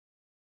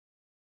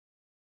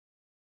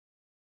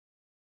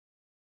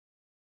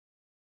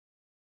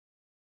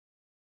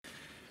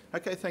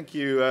Okay, thank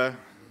you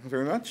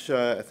very much.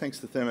 Thanks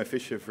to Thermo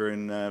Fisher for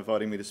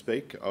inviting me to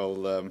speak.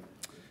 I'll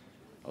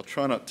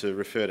try not to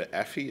refer to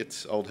AFI.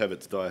 It's old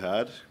habits die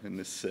hard in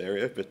this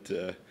area, but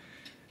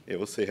yeah,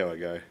 we'll see how I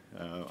go.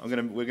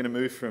 We're gonna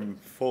move from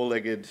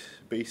four-legged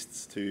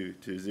beasts to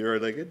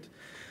zero-legged,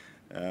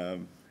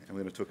 and we're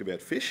going to talk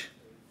about fish.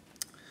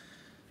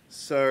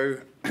 So,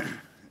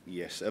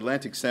 yes,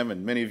 Atlantic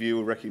salmon. Many of you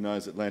will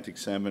recognise Atlantic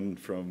salmon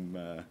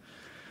from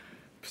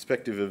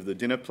perspective of the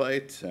dinner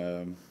plate.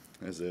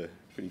 As a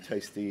pretty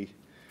tasty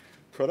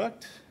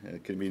product.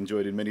 It can be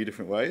enjoyed in many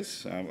different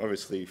ways.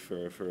 Obviously,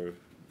 for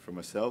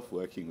myself,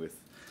 working with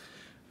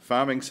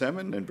farming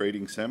salmon and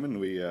breeding salmon,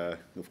 we are,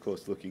 of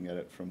course, looking at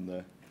it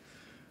from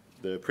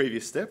the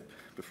previous step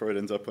before it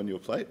ends up on your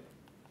plate.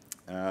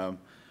 I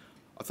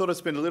thought I'd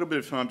spend a little bit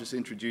of time just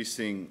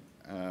introducing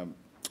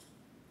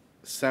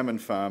salmon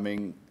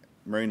farming,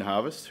 marine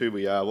harvest, who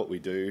we are, what we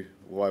do,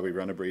 why we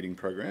run a breeding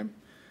program.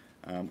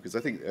 Because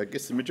I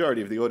guess the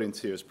majority of the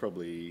audience here is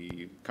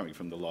probably coming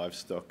from the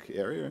livestock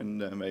area, and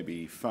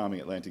maybe farming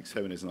Atlantic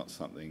salmon is not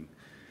something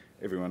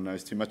everyone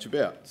knows too much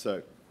about.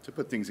 So to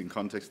put things in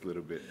context a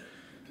little bit,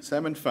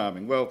 salmon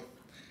farming, well,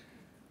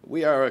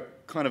 we are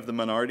kind of the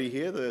minority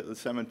here, the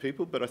salmon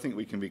people, but I think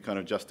we can be kind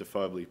of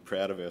justifiably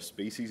proud of our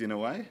species in a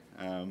way.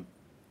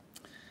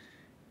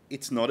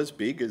 It's not as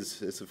big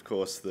as of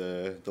course,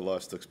 the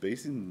livestock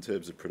species in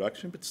terms of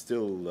production, but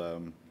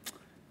still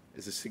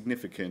is a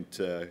significant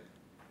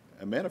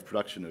amount of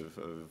production of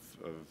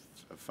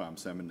farm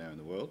salmon now in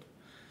the world.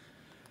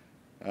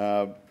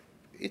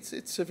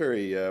 It's a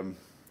very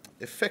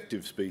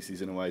effective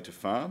species in a way to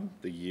farm.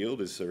 The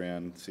yield is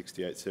around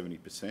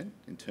 68–70%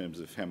 in terms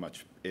of how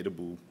much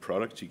edible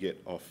product you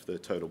get off the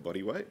total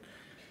body weight.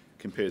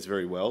 Compares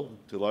very well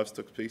to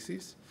livestock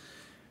species.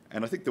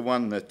 And I think the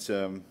one that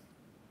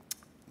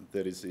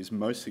is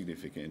most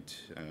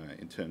significant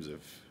in terms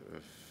of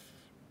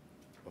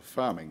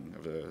farming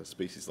of a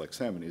species like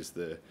salmon is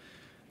the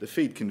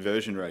feed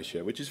conversion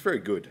ratio, which is very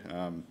good.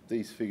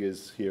 These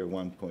figures here are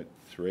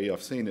 1.3.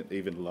 I've seen it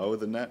even lower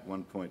than that,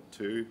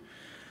 1.2,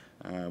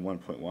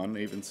 1.1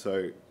 even.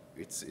 So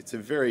it's a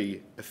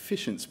very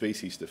efficient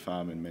species to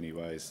farm in many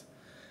ways.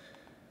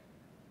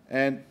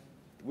 And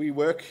we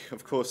work,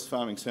 of course,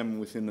 farming salmon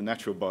within the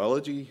natural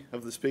biology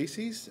of the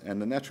species,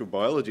 and the natural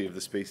biology of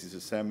the species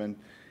of salmon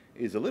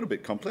is a little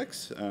bit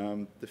complex.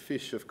 The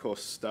fish, of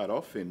course, start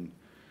off in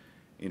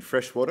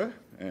freshwater,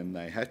 and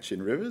they hatch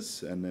in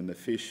rivers, and then the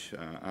fish,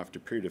 after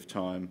a period of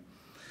time,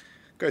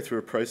 go through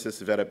a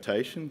process of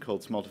adaptation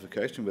called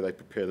smoltification, where they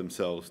prepare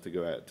themselves to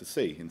go out to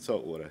sea in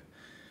saltwater.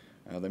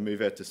 They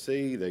move out to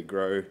sea, they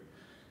grow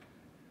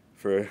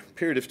for a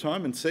period of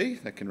time in sea.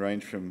 That can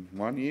range from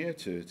 1 year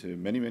to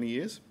many, many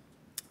years.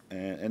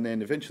 And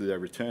then eventually they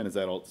return as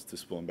adults to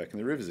spawn back in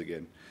the rivers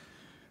again.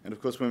 And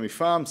of course, when we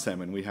farm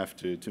salmon, we have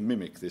to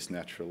mimic this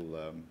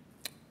natural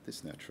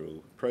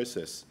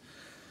process.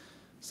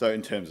 So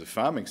in terms of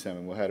farming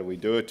salmon, well, how do we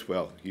do it?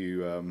 Well,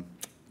 you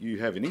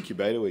have an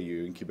incubator where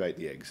you incubate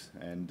the eggs,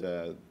 and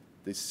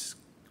this,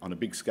 on a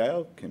big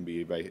scale, can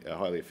be a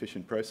highly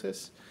efficient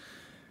process.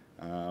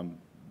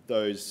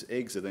 Those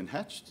eggs are then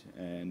hatched,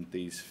 and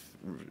these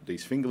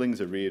fingerlings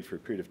are reared for a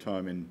period of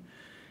time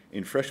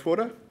in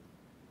freshwater.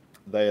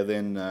 They are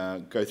then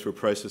go through a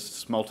process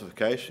of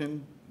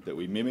smoltification that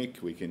we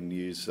mimic. We can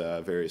use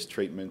various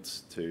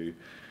treatments to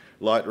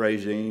light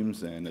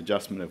regimes and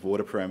adjustment of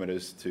water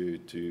parameters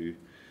to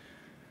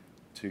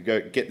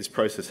go get this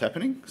process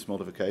happening,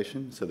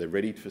 smoltification, so they're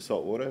ready for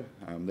salt water.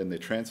 Then they're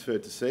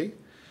transferred to sea.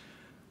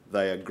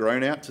 They are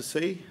grown out to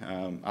sea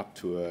up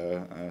to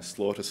a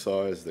slaughter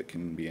size that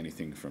can be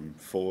anything from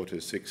 4 to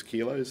 6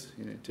 kilos,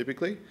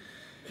 typically.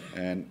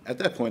 And at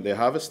that point, they're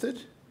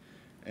harvested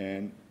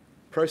and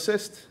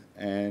processed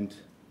and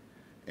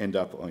end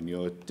up on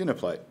your dinner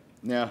plate.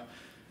 Now,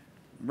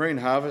 Marine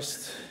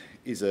Harvest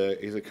is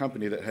a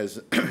company that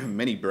has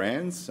many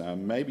brands.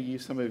 Maybe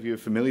some of you are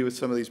familiar with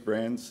some of these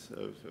brands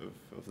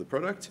of the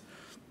product.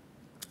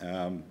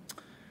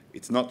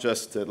 It's not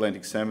just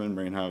Atlantic salmon.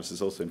 Marine Harvest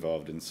is also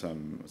involved in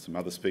some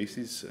other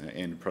species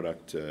and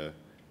product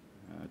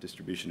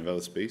distribution of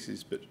other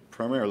species, but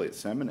primarily it's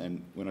salmon.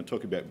 And when I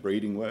talk about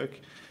breeding work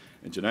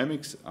and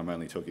genomics, I'm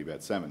only talking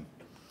about salmon.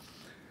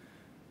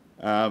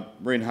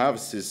 Marine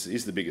Harvest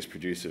is the biggest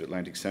producer of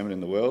Atlantic salmon in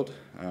the world.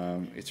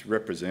 It's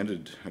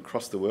represented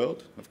across the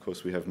world. Of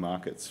course, we have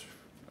markets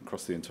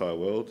across the entire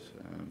world.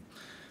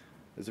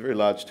 There's a very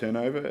large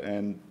turnover,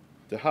 and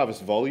the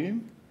harvest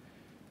volume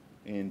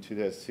in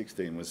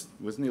 2016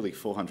 was nearly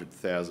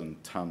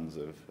 400,000 tonnes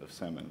of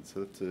salmon.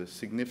 So that's a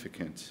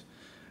significant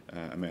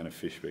amount of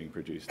fish being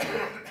produced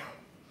now.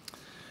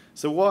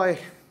 So why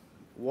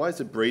is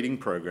a breeding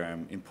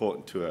program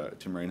important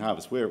to Marine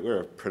Harvest? We're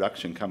a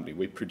production company.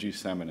 We produce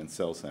salmon and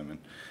sell salmon.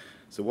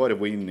 So why do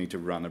we need to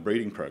run a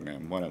breeding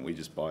program? Why don't we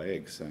just buy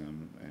eggs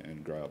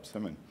and grow up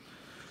salmon?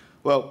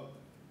 Well,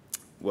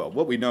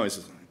 what we know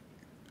is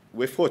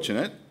we're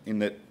fortunate in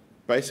that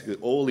basically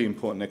all the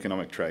important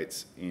economic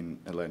traits in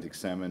Atlantic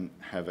salmon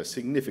have a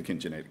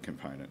significant genetic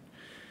component.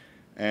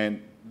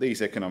 And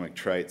these economic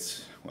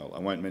traits, well, I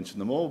won't mention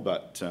them all,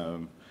 but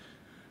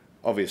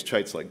obvious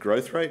traits like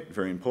growth rate,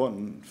 very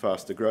important,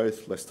 faster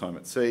growth, less time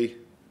at sea,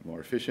 more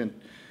efficient,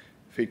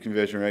 feed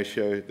conversion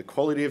ratio, the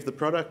quality of the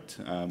product,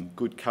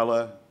 good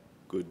colour,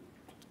 good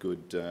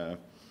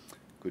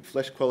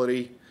flesh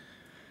quality.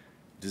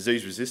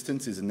 Disease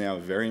resistance is now a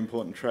very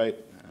important trait.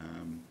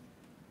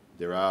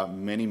 There are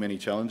many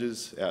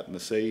challenges out in the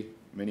sea,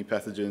 many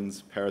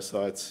pathogens,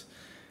 parasites,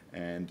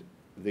 and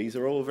these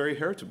are all very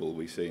heritable,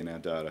 we see in our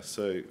data,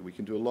 so we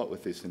can do a lot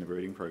with this in a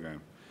breeding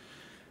program.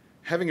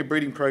 Having a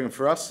breeding program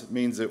for us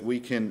means that we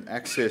can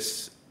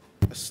access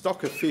a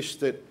stock of fish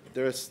that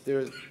they're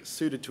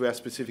suited to our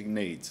specific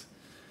needs.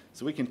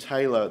 So we can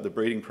tailor the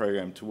breeding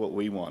program to what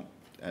we want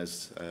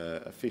as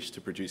a fish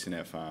to produce in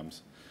our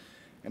farms.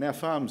 And our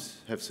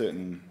farms have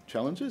certain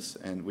challenges,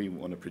 and we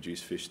want to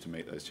produce fish to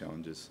meet those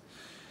challenges.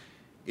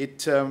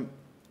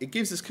 It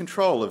gives us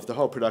control of the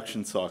whole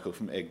production cycle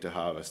from egg to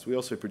harvest. We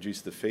also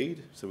produce the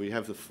feed, so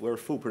we're a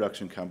full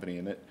production company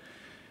in it.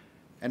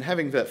 And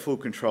having that full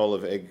control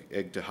of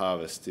egg to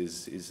harvest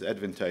is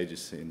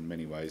advantageous in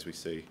many ways, we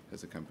see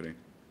as a company.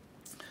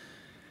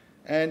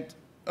 And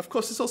of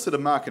course, there's also the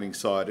marketing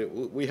side.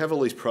 We have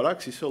all these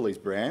products, you see all these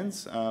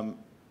brands,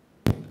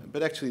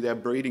 but actually our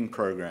breeding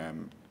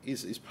program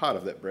is part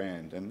of that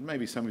brand. And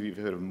maybe some of you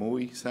have heard of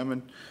Maui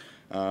salmon.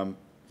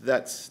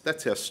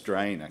 That's our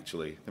strain,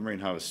 actually. The Marine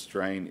Harvest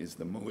strain is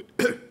the Maui,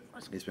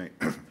 excuse me,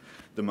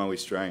 the Maui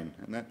strain,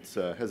 and that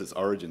has its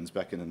origins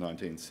back in the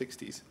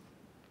 1960s.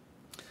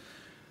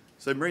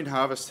 So Marine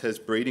Harvest has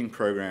breeding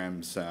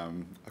programs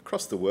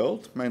across the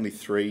world, mainly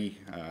three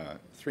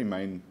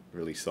main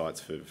really sites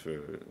for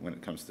when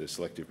it comes to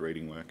selective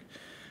breeding work.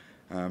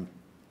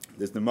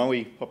 There's the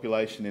Maui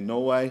population in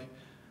Norway.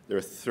 There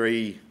are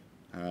three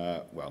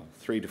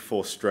to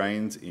four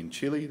strains in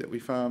Chile that we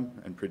farm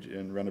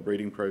and run a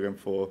breeding program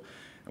for,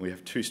 and we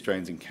have 2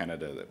 strains in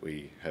Canada that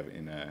we have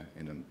in a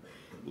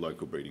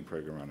local breeding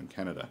program run in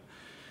Canada.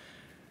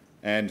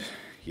 And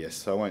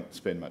yes, I won't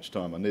spend much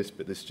time on this,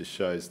 but this just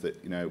shows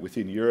that, you know,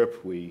 within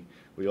Europe we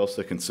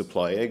also can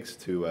supply eggs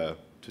to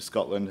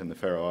Scotland and the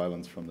Faroe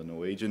Islands from the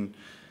Norwegian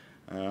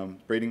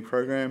breeding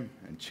program,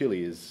 and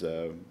Chile is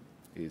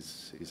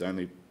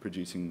only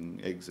producing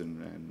eggs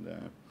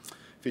and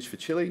fish for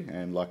Chile,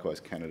 and likewise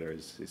Canada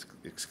is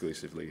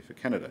exclusively for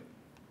Canada.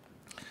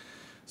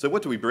 So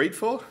what do we breed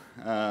for?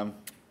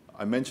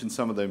 I mentioned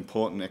some of the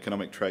important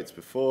economic traits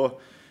before,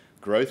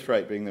 growth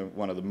rate being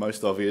one of the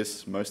most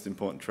obvious, most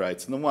important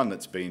traits, and the one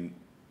that's been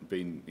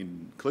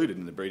included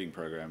in the breeding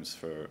programs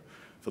for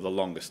the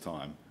longest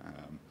time.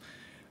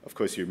 Of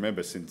course, you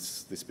remember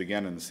since this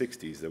began in the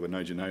 60s, there was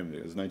no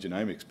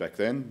genomics back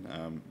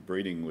then.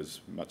 Breeding was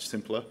much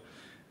simpler,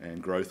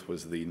 and growth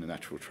was the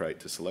natural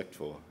trait to select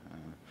for.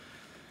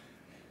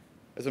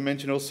 As I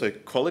mentioned, also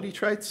quality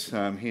traits.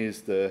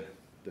 Here's the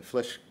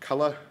flesh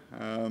colour.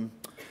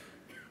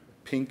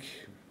 Pink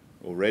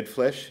or red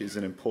flesh is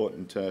an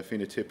important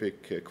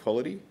phenotypic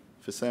quality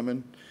for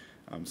salmon.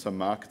 Some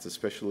markets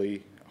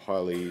especially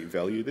highly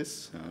value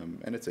this,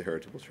 and it's a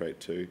heritable trait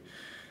too.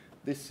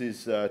 This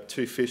is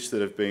 2 fish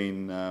that have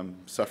been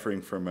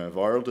suffering from a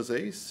viral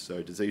disease.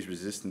 So disease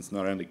resistance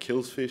not only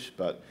kills fish,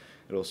 but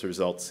it also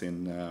results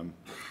in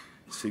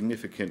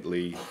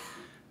significantly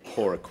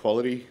poorer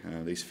quality.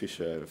 These fish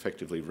are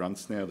effectively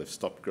runts now. They've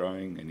stopped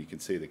growing, and you can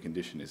see the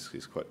condition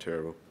is quite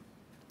terrible.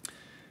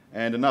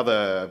 And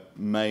another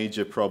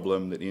major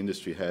problem that the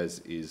industry has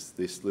is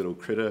this little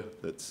critter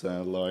that's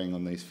lying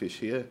on these fish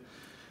here.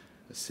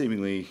 A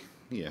seemingly,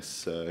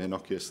 yes,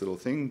 innocuous little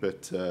thing,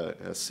 but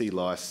a sea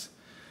lice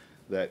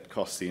that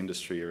costs the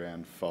industry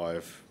around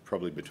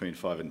probably between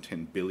 5 and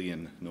 10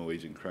 billion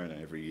Norwegian krone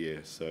every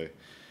year. So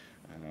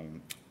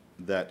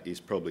that is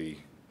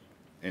probably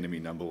enemy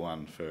number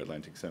 1 for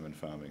Atlantic salmon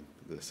farming,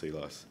 the sea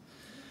lice.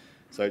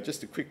 So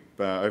just a quick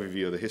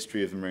overview of the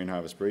history of the Marine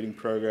Harvest breeding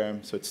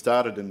program. So it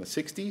started in the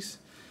 60s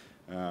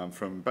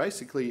from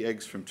basically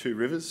eggs from 2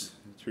 river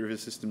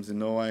systems in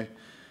Norway.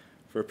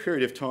 For a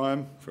period of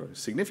time, for a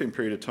significant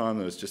period of time,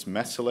 there was just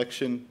mass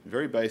selection,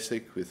 very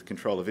basic, with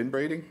control of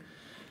inbreeding.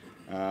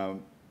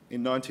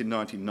 In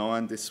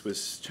 1999, this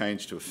was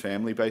changed to a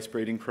family-based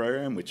breeding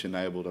program, which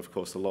enabled, of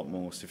course, a lot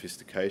more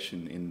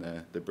sophistication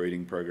in the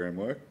breeding program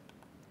work.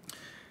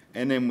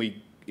 And then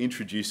we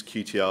introduced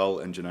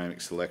QTL and genomic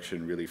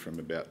selection really from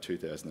about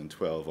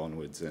 2012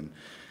 onwards. And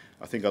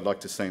I think I'd like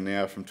to say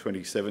now from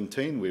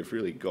 2017, we've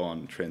really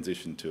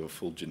transitioned to a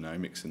full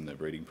genomics in the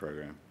breeding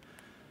program.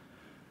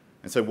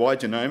 And so why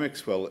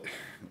genomics? Well,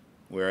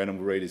 we're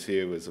animal breeders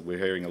here, we're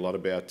hearing a lot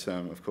about,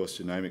 of course,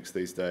 genomics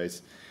these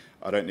days.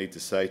 I don't need to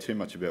say too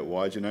much about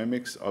why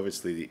genomics.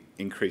 Obviously, the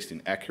increase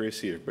in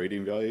accuracy of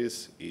breeding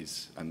values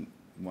is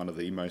one of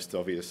the most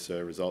obvious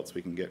results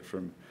we can get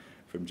from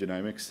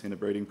genomics in a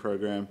breeding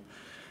program.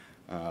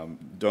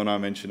 Donna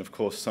mentioned, of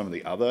course, some of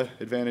the other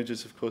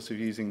advantages, of course, of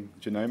using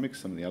genomics,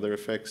 some of the other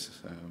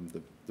effects,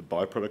 the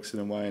byproducts in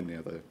a way, and the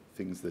other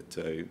things that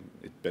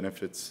it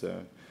benefits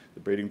the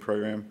breeding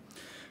program.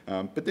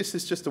 But this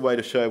is just a way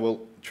to show,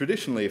 well,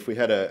 traditionally, if we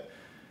had a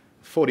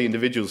 40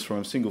 individuals from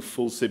a single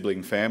full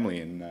sibling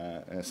family in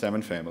a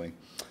salmon family.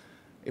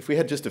 If we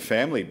had just a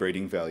family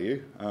breeding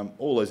value,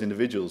 all those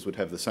individuals would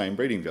have the same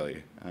breeding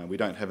value. We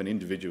don't have an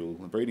individual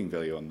breeding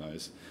value on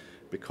those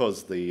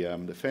because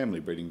the family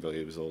breeding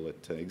value is all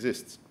that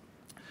exists.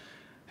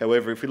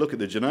 However, if we look at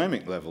the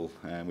genomic level,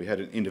 we had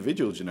an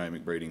individual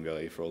genomic breeding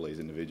value for all these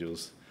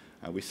individuals,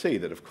 we see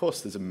that, of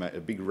course, there's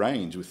a big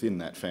range within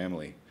that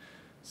family.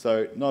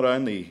 So not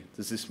only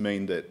does this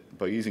mean that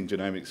by using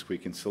genomics we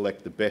can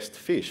select the best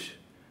fish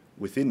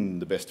within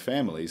the best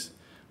families,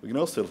 we can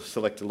also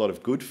select a lot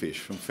of good fish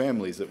from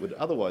families that would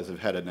otherwise have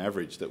had an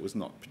average that was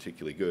not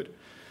particularly good.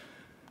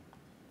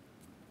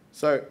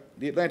 So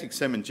the Atlantic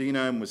salmon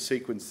genome was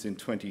sequenced in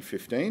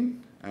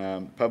 2015,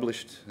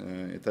 published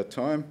at that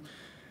time.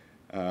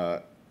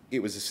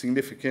 It was a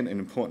significant and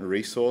important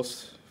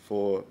resource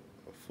both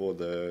for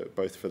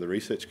the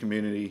research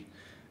community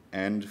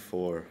and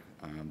for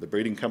the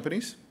breeding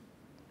companies,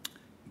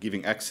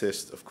 giving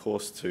access, of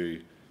course,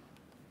 to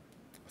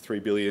 3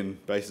 billion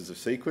bases of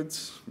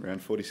sequence,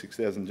 around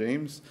 46,000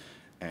 genes,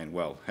 and,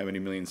 well, how many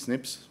million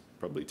SNPs?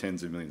 Probably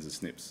tens of millions of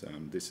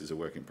SNPs. This is a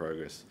work in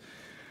progress.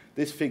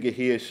 This figure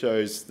here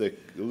shows a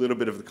little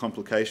bit of the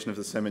complication of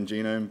the salmon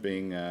genome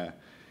being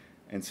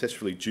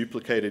ancestrally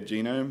duplicated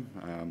genome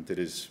that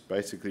is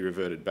basically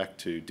reverted back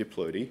to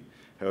diploidy.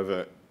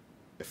 However,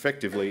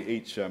 effectively,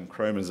 each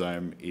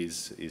chromosome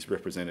is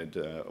represented,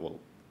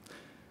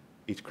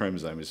 each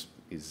chromosome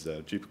is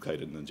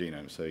duplicated in the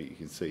genome. So you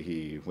can see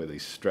here where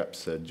these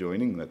straps are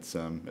joining, that's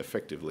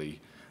effectively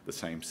the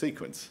same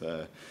sequence.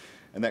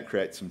 And that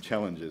creates some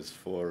challenges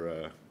for,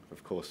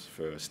 of course,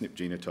 for SNP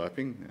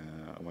genotyping.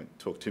 I won't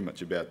talk too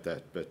much about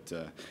that,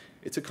 but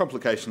it's a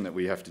complication that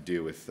we have to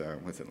deal with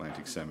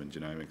Atlantic salmon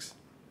genomics.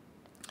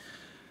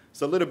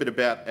 So a little bit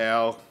about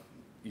our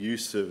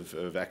use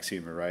of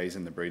Axiom arrays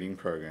in the breeding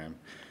program.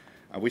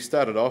 We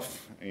started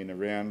off in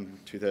around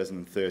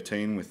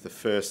 2013 with the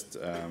first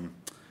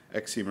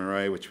Axiom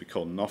array, which we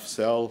call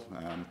NOFCell,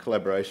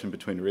 collaboration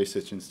between the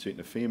Research Institute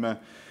in FEMA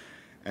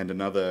and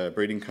another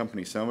breeding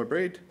company, Salmon.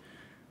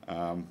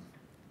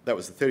 That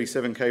was a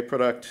 37K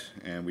product,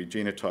 and we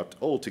genotyped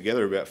all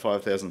together about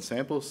 5,000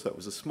 samples. So it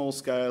was a small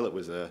scale. It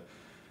was a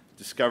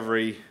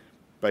discovery,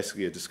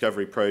 basically a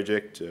discovery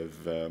project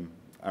of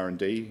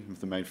R&D, with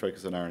the main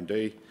focus on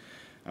R&D.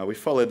 We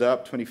followed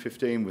up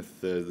 2015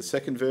 with the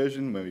second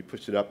version, where we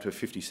pushed it up to a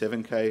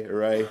 57K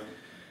array.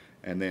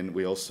 And then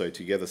we also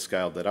together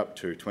scaled that up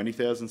to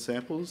 20,000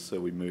 samples. So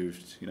we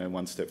moved,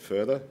 one step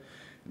further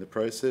in the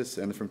process.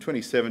 And from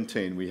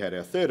 2017, we had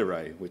our third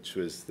array, which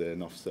was the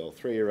NOFCell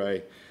 3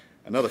 array,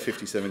 another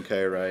 57K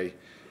array.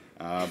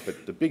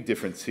 But the big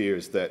difference here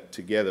is that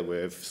together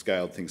we've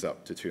scaled things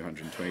up to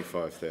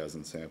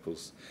 225,000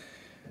 samples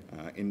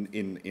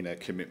in a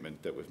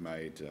commitment that we've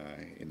made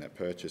in that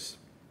purchase.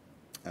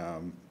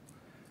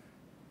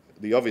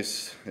 The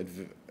obvious,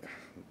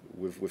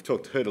 we've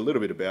heard a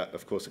little bit about,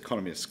 of course,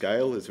 economy of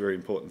scale is a very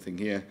important thing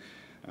here.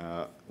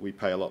 We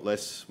pay a lot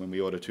less when we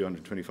order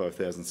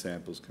 225,000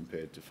 samples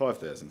compared to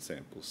 5,000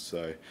 samples.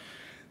 So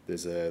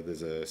there's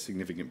a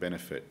significant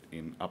benefit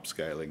in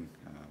upscaling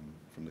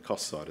from the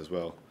cost side as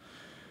well.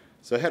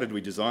 So how did we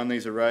design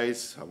these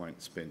arrays? I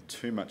won't spend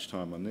too much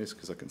time on this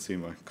because I can see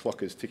my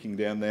clock is ticking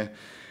down there.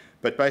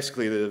 But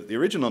basically, the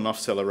original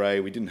NOFCell array,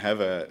 we didn't have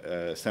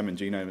a salmon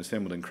genome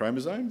assembled in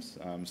chromosomes.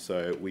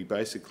 So we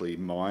basically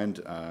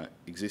mined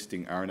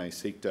existing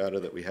RNA-seq data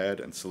that we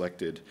had and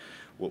selected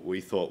what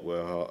we thought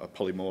were a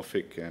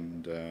polymorphic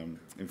and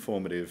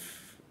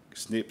informative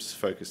SNPs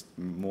focused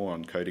more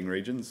on coding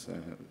regions,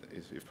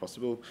 if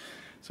possible.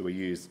 So we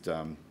used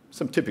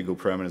some typical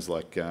parameters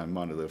like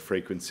monoallele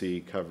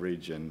frequency,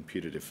 coverage, and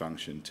putative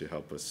function to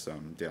help us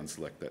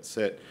down-select that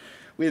set.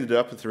 We ended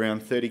up with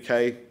around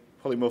 30K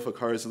polymorphic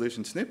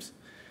high-resolution SNPs,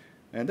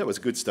 and that was a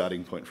good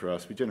starting point for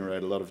us. We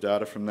generated a lot of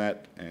data from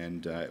that,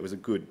 and it was a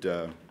good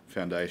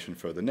foundation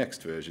for the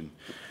next version.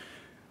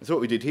 So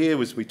what we did here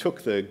was we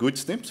took the good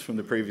SNPs from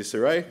the previous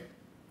array.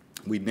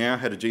 We now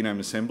had a genome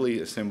assembly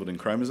assembled in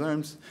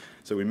chromosomes,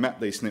 so we mapped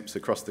these SNPs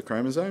across the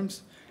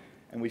chromosomes,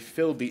 and we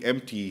filled the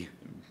empty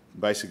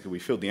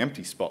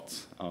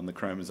spots on the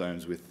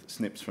chromosomes with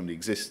SNPs from the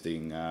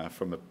existing,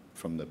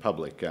 from the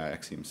public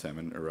Axiom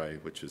salmon array,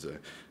 which is a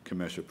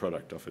commercial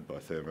product offered by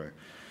Thermo.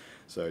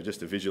 So just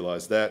to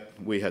visualise that,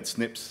 we had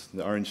SNPs.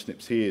 The orange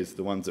SNPs here is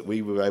the ones that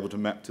we were able to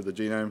map to the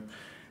genome,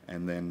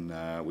 and then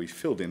we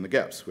filled in the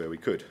gaps where we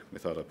could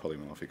with other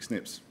polymorphic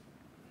SNPs.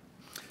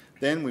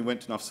 Then we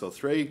went to NOFCell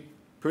 3,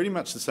 pretty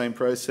much the same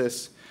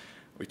process.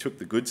 We took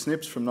the good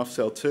SNPs from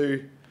NOFCell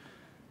 2.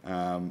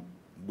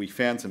 We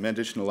found some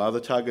additional other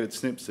targeted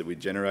SNPs that we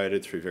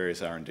generated through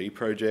various R&D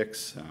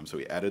projects. So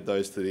we added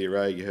those to the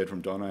array. You heard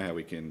from Donna how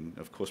we can,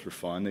 of course,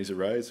 refine these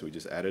arrays. So we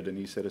just added a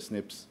new set of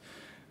SNPs.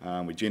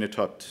 We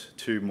genotyped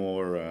 2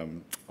 more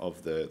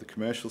of the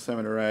commercial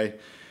salmon array.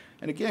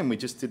 And again, we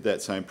just did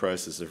that same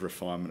process of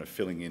refinement of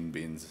filling in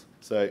bins.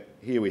 So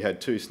here we had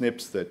 2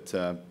 SNPs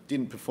that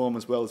didn't perform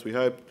as well as we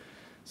hoped.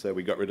 So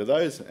we got rid of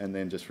those and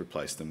then just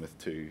replaced them with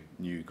 2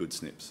 new good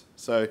SNPs.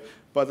 So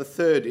by the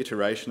 3rd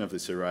iteration of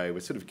this array,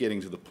 we're sort of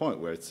getting to the point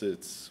where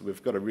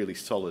we've got a really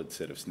solid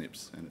set of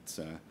SNPs, and it's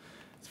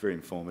very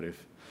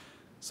informative.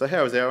 So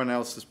how is our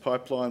analysis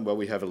pipeline? Well,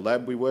 we have a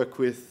lab we work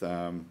with,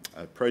 a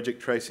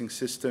project tracing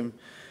system.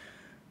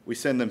 We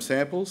send them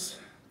samples.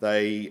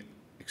 They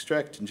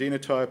extract and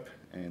genotype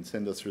and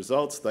send us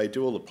results. They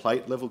do all the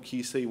plate level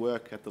QC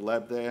work at the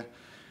lab there,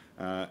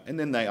 and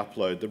then they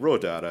upload the raw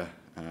data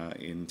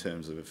in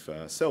terms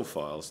of cell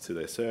files to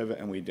their server,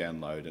 and we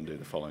download and do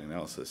the following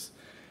analysis.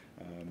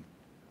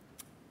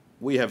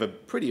 We have a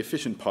pretty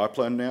efficient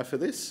pipeline now for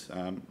this.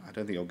 I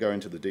don't think I'll go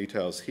into the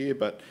details here,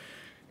 but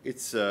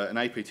it's an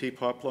APT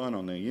pipeline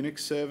on a Unix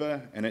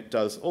server, and it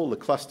does all the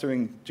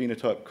clustering,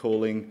 genotype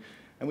calling,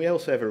 and we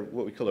also have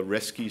what we call a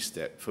rescue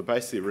step for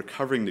basically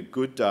recovering the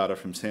good data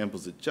from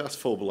samples that just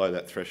fall below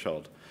that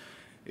threshold.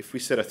 If we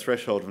set a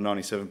threshold of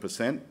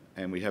 97%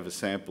 and we have a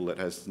sample that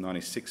has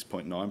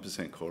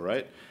 96.9% core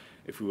rate,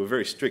 if we were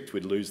very strict,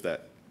 we'd lose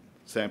that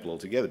sample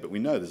altogether, but we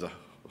know there's a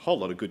whole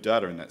lot of good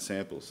data in that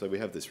sample, so we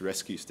have this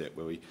rescue step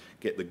where we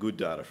get the good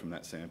data from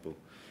that sample.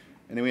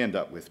 And then we end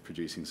up with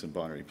producing some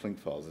binary plink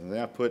files as an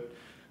output.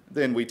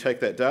 Then we take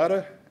that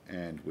data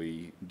and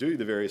we do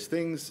the various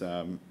things.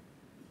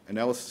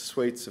 Analysis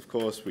suites, of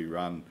course, we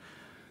run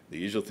the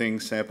usual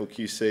things, sample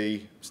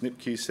QC, SNP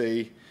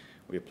QC.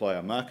 We apply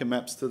our marker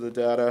maps to the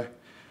data.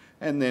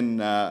 And then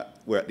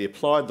we're at the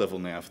applied level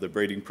now for the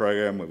breeding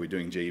program where we're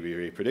doing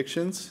GBV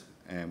predictions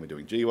and we're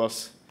doing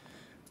GWAS.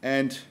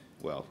 And,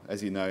 well,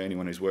 as you know,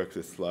 anyone who's worked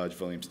with large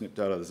volume SNP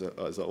data,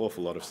 there's an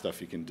awful lot of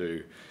stuff you can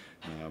do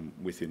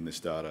within this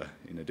data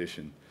in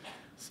addition.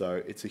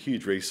 So it's a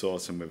huge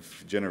resource, and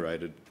we've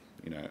generated,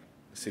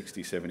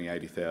 60, 70,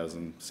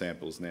 80,000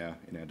 samples now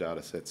in our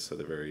data sets, so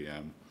they're very,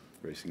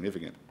 very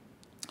significant.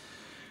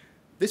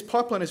 This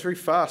pipeline is very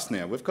fast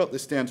now. We've got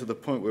this down to the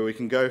point where we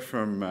can go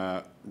from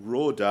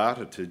raw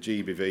data to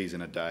GBVs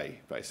in a day,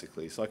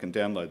 basically. So I can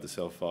download the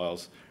cell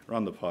files,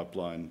 run the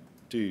pipeline,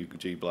 do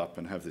gblup,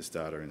 and have this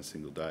data in a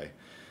single day.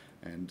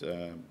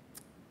 And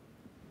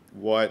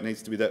why it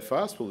needs to be that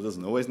fast? Well, it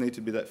doesn't always need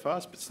to be that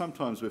fast, but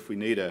sometimes if we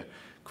need a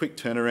quick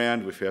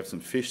turnaround, if we have some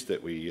fish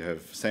that we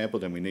have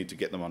sampled and we need to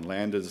get them on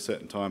land at a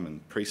certain time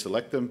and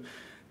pre-select them,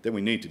 then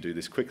we need to do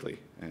this quickly.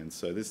 And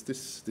so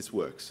this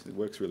works. It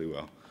works really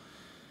well.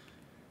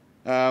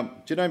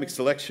 Genomic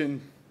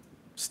selection,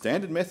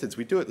 standard methods.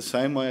 We do it the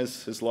same way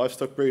as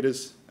livestock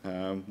breeders.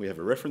 We have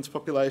a reference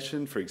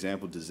population, for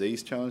example,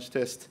 disease challenge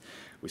test.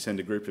 We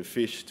send a group of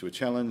fish to a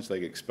challenge, they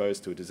get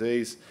exposed to a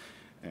disease,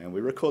 and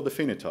we record the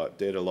phenotype,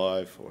 dead,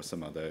 alive, or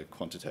some other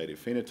quantitative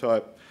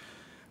phenotype.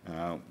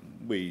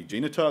 We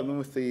genotype them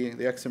with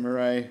the Axiom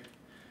array.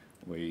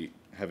 We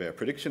have our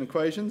prediction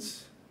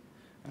equations.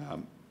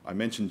 I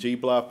mentioned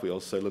gblup. We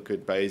also look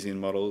at Bayesian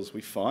models.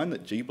 We find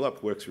that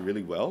gblup works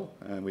really well,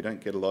 and we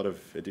don't get a lot of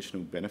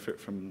additional benefit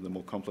from the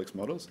more complex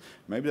models.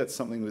 Maybe that's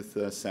something with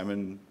the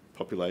salmon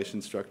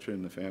population structure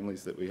in the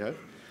families that we have.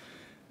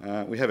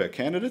 We have our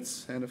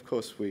candidates, and of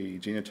course we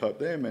genotype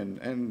them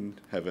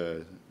and have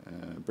a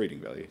breeding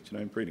value,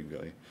 genome breeding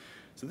value.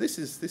 So this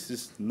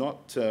is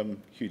not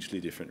hugely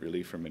different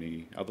really from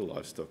any other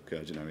livestock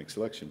genomic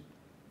selection.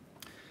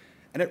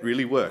 And it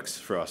really works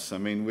for us. I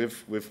mean,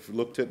 we've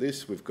looked at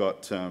this. We've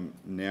got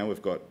now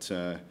we've got,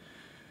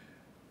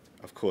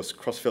 of course,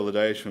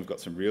 cross-validation. We've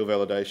got some real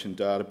validation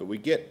data, but we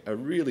get a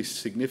really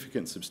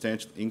significant,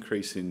 substantial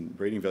increase in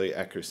breeding value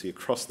accuracy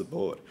across the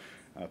board.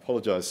 I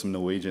apologise, some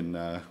Norwegian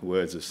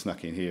words have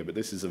snuck in here, but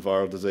this is a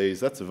viral disease.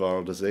 That's a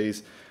viral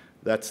disease.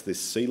 That's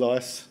this sea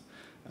lice,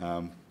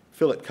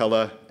 fillet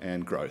colour,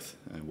 and growth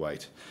and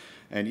weight.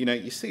 And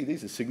you see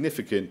these are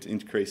significant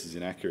increases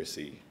in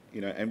accuracy.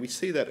 And we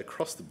see that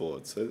across the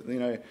board. So,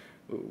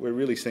 we're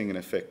really seeing an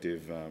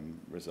effective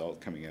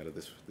result coming out of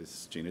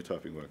this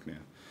genotyping work now.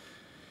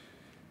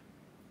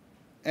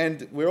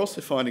 And we're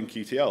also finding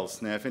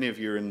QTLs. Now, if any of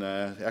you were in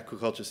the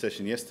aquaculture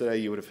session yesterday,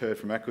 you would have heard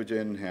from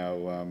Aquagen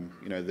how,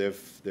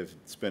 they've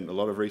spent a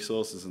lot of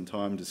resources and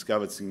time,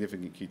 discovered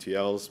significant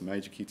QTLs,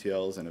 major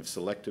QTLs, and have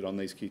selected on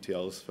these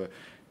QTLs for a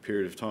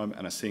period of time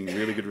and are seeing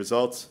really good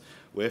results.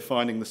 We're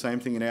finding the same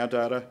thing in our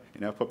data,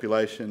 in our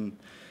population.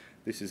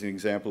 This is an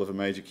example of a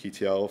major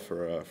QTL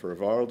for a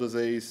viral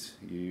disease.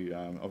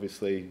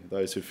 Obviously,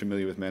 those who are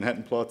familiar with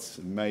Manhattan plots,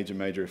 a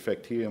major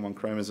effect here on one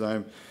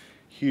chromosome.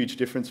 Huge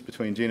difference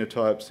between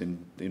genotypes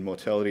in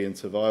mortality and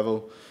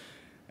survival.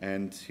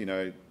 And,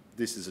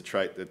 this is a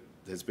trait that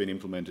has been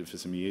implemented for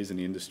some years in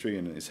the industry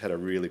and has had a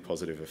really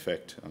positive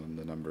effect on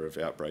the number of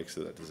outbreaks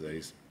of that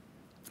disease.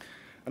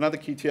 Another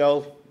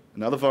QTL,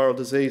 another viral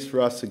disease for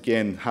us.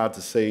 Again, hard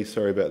to see.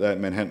 Sorry about that.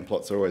 Manhattan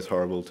plots are always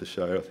horrible to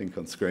show, I think,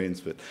 on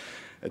screens. But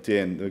at the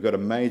end, we've got a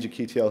major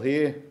QTL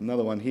here,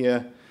 another one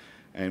here.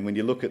 And when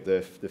you look at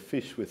the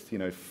fish with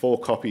 4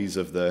 copies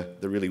of the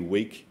really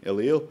weak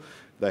allele,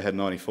 they had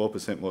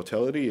 94%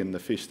 mortality, and the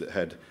fish that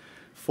had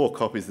 4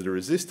 copies that are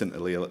resistant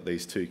allele at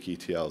these 2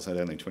 QTLs had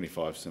only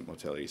 25%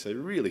 mortality. So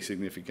really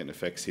significant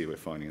effects here we're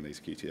finding in these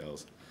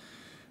QTLs.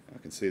 I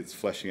can see it's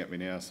flashing at me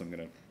now, so I'm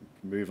going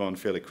to move on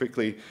fairly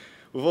quickly.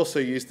 We've also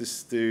used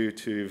this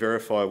to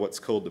verify what's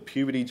called the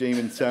puberty gene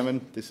in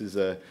salmon. This is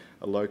a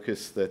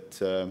locus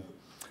that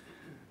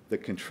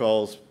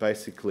controls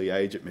basically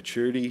age at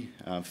maturity.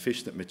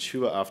 Fish that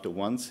mature after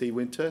one sea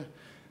winter,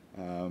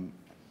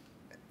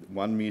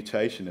 one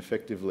mutation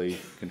effectively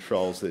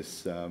controls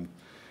this.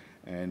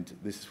 And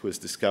this was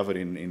discovered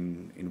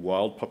in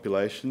wild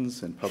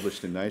populations and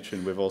published in Nature,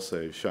 and we've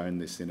also shown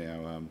this in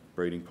our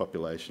breeding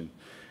population.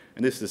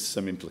 And this has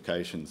some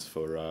implications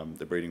for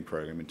the breeding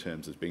program in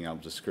terms of being able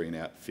to screen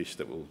out fish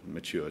that will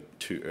mature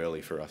too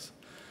early for us.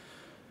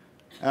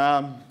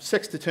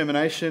 Sex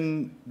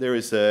determination, there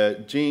is a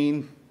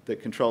gene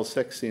that controls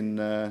sex in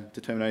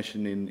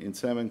determination in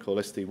salmon called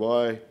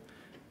SDY.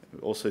 We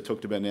also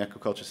talked about in the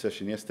aquaculture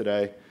session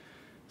yesterday.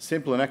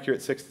 Simple and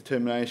accurate sex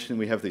determination,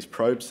 we have these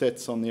probe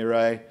sets on the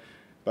array.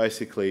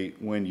 Basically,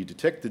 when you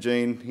detect the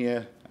gene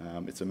here,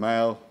 it's a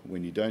male.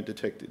 When you don't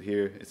detect it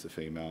here, it's a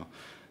female.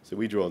 So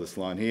we draw this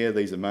line here.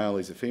 These are male,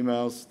 these are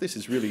females. This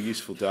is really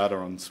useful data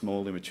on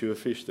small immature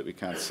fish that we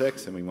can't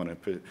sex and we want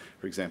to,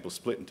 for example,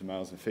 split into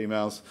males and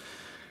females.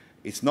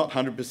 It's not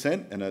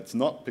 100%, and it's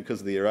not because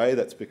of the array.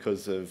 That's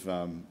because of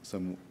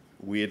some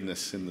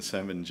weirdness in the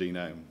salmon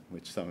genome,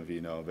 which some of you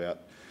know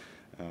about.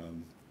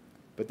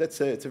 But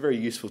it's a very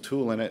useful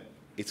tool, and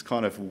it's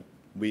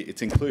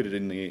included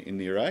in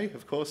the array,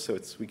 of course. So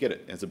we get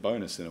it as a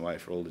bonus in a way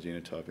for all the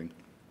genotyping.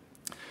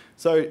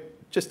 So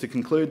just to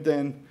conclude,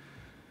 then,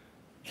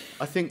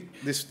 I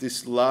think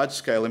this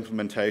large-scale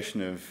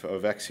implementation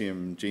of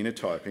Axiom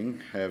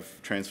genotyping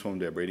have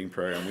transformed our breeding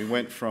program. We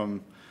went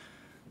from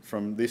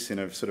this in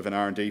a sort of an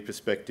R&D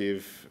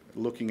perspective,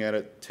 looking at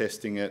it,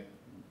 testing it,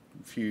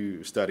 a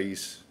few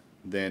studies,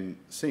 then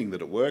seeing that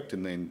it worked,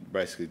 and then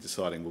basically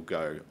deciding we'll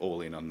go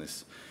all in on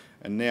this.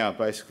 And now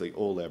basically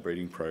all our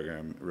breeding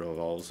program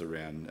revolves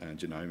around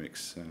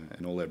genomics,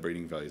 and all our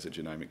breeding values are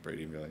genomic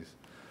breeding values.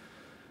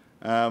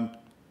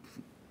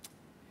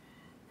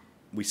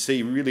 We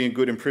see really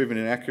good improvement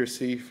in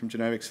accuracy from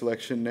genomic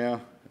selection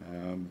now.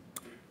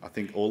 I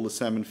think all the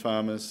salmon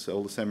farmers,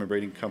 all the salmon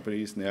breeding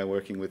companies now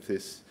working with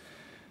this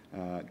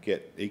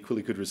get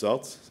equally good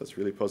results, so it's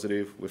really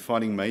positive. We're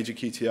finding major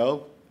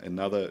QTL,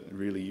 another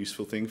really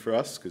useful thing for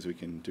us because we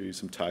can do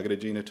some targeted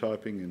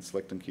genotyping and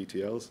select on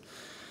QTLs.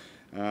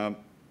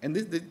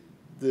 And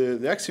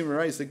the Axiom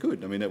arrays, they're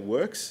good. I mean, it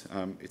works.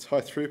 It's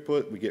high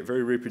throughput. We get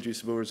very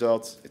reproducible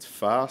results. It's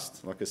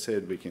fast. Like I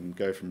said, we can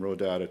go from raw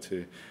data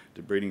to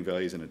breeding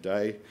values in a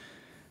day.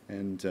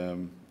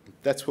 And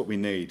that's what we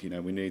need. You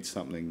know, we need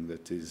something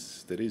that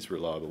is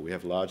reliable. We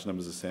have large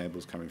numbers of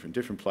samples coming from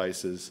different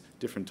places,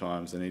 different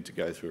times. They need to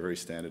go through a very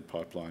standard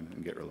pipeline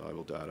and get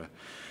reliable data.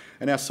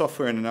 And our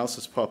software and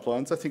analysis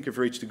pipelines, I think, have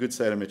reached a good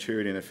state of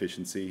maturity and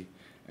efficiency,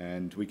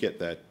 and we get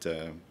that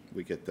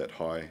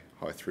high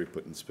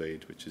throughput and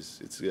speed, which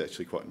is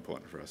actually quite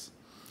important for us.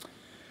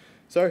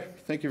 So,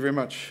 thank you very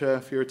much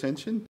for your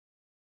attention.